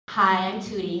Hi, I'm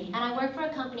Tutti, and I work for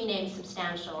a company named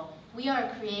Substantial. We are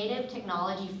a creative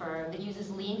technology firm that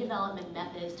uses lean development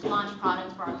methods to launch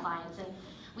products for our clients, and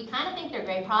we kind of think they're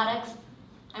great products.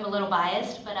 I'm a little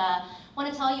biased, but I want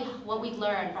to tell you what we've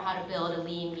learned for how to build a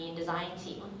lean, mean design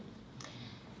team.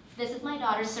 This is my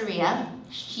daughter, Saria.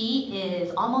 She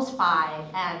is almost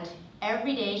 5, and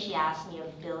every day she asks me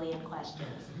a billion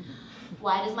questions.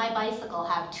 Why does my bicycle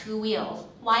have 2 wheels?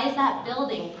 Why is that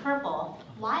building purple?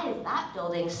 Why is that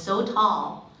building so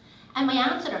tall? And my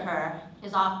answer to her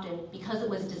is often because it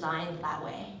was designed that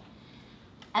way.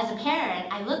 As a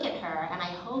parent, I look at her and I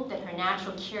hope that her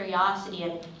natural curiosity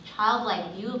and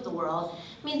childlike view of the world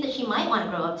means that she might want to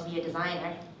grow up to be a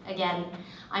designer. Again,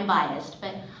 I'm biased,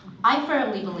 but I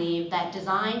firmly believe that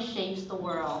design shapes the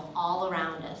world all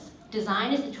around us.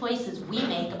 Design is the choices we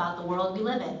make about the world we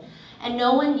live in. And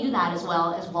no one knew that as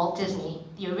well as Walt Disney,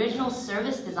 the original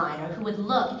service designer who would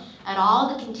look at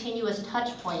all the continuous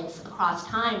touch points across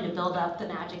time to build up the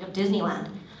magic of Disneyland.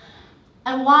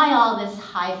 And why all this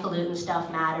highfalutin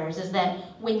stuff matters is that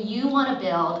when you want to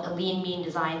build a lean, mean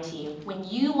design team, when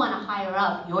you want to hire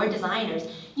up your designers,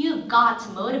 you've got to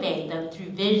motivate them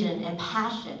through vision and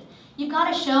passion. You've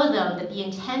got to show them that the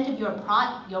intent of your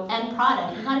end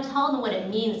product, you've got to tell them what it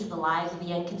means to the lives of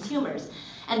the end consumers.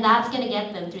 And that's going to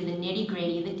get them through the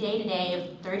nitty-gritty, the day-to-day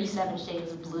of 37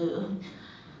 shades of blue.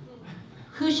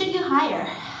 Who should you hire?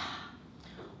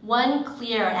 One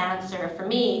clear answer for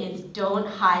me is don't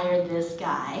hire this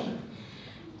guy.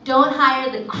 Don't hire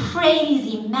the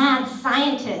crazy, mad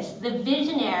scientist, the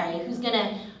visionary who's going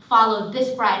to follow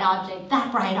this bright object,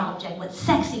 that bright object, what's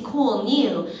sexy, cool,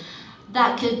 new.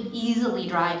 That could easily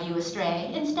drive you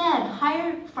astray. Instead,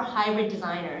 hire for hybrid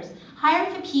designers.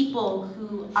 Hire for people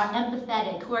who are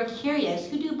empathetic, who are curious,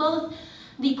 who do both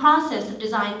the process of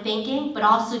design thinking, but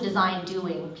also design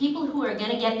doing. People who are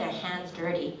going to get their hands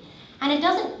dirty. And it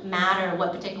doesn't matter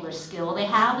what particular skill they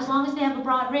have, as long as they have a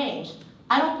broad range.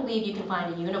 I don't believe you can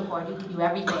find a unicorn who can do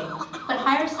everything, but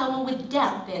hire someone with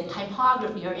depth in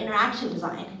typography or interaction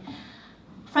design.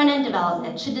 Front-end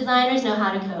development. Should designers know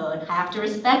how to code? I have to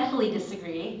respectfully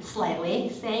disagree, slightly,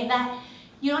 saying that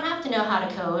you don't have to know how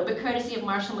to code, but courtesy of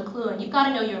Marshall McLuhan, you've got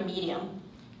to know your medium.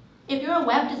 If you're a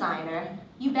web designer,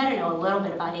 you better know a little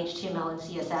bit about HTML and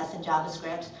CSS and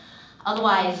JavaScript.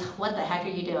 Otherwise, what the heck are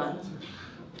you doing?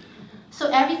 So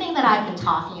everything that I've been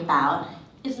talking about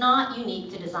is not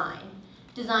unique to design.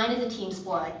 Design is a team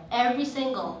sport. Every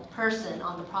single person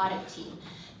on the product team,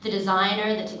 the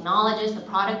designer, the technologist, the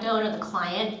product owner, the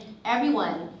client,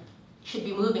 everyone should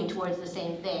be moving towards the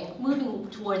same thing, moving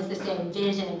towards the same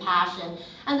vision and passion,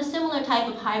 and the similar type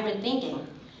of hybrid thinking.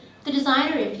 The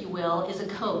designer, if you will, is a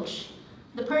coach,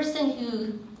 the person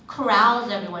who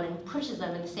corrals everyone and pushes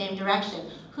them in the same direction,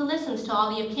 who listens to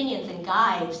all the opinions and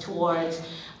guides towards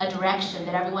a direction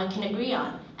that everyone can agree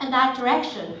on. And that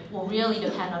direction will really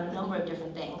depend on a number of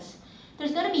different things.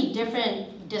 There's going to be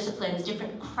different disciplines,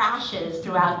 different crashes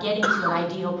throughout getting to an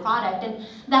ideal product, and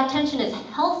that tension is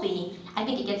healthy. I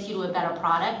think it gets you to a better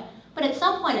product, but at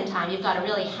some point in time, you've got to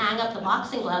really hang up the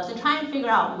boxing gloves and try and figure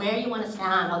out where you want to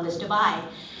stand on this divide.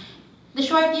 The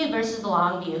short view versus the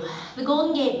long view. The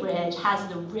Golden Gate Bridge has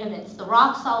the rivets, the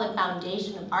rock-solid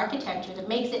foundation of architecture that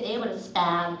makes it able to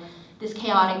span this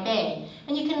chaotic bay.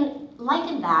 And you can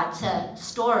liken that to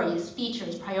stories,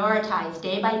 features, prioritized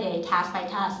day by day, task by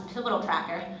task, pivotal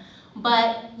tracker.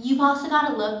 But you've also got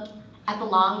to look at the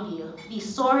long view.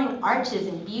 These soaring arches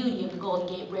and beauty of the Golden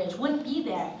Gate Bridge wouldn't be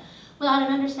there without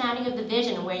an understanding of the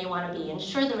vision and where you want to be. And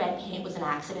sure, the red paint was an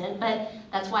accident, but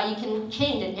that's why you can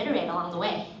change and iterate along the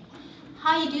way.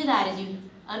 How you do that is you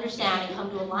understand and come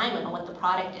to alignment on what the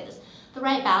product is, the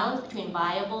right balance between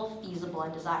viable, feasible,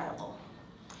 and desirable.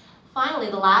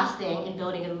 Finally, the last thing in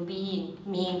building a lean,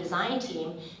 mean design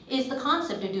team is the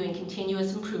concept of doing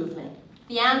continuous improvement.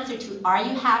 The answer to, are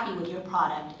you happy with your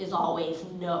product, is always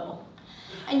no.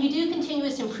 And you do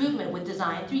continuous improvement with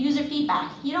design through user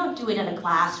feedback. You don't do it in a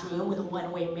classroom with a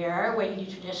one-way mirror where you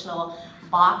do traditional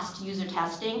boxed user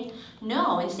testing.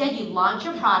 No, instead you launch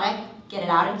your product, get it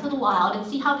out into the wild, and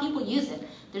see how people use it.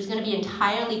 There's going to be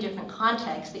entirely different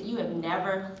contexts that you have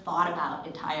never thought about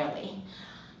entirely.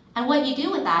 And what you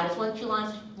do with that is once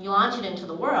you launch it into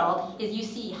the world, is you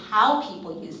see how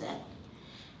people use it.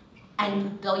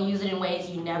 And they'll use it in ways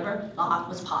you never thought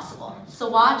was possible. So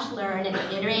watch, learn, and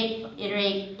iterate,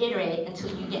 iterate, iterate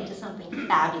until you get to something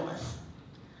fabulous.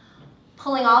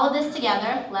 Pulling all of this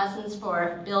together, lessons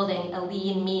for building a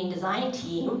lean, mean design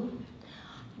team.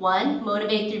 1,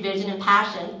 motivate through vision and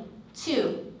passion.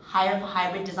 2, hire for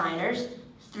hybrid designers.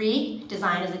 3,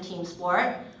 design as a team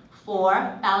sport.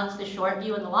 4, balance the short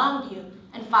view and the long view.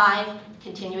 And 5,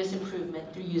 continuous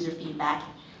improvement through user feedback.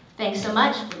 Thanks so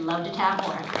much. Would love to tap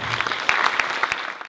more.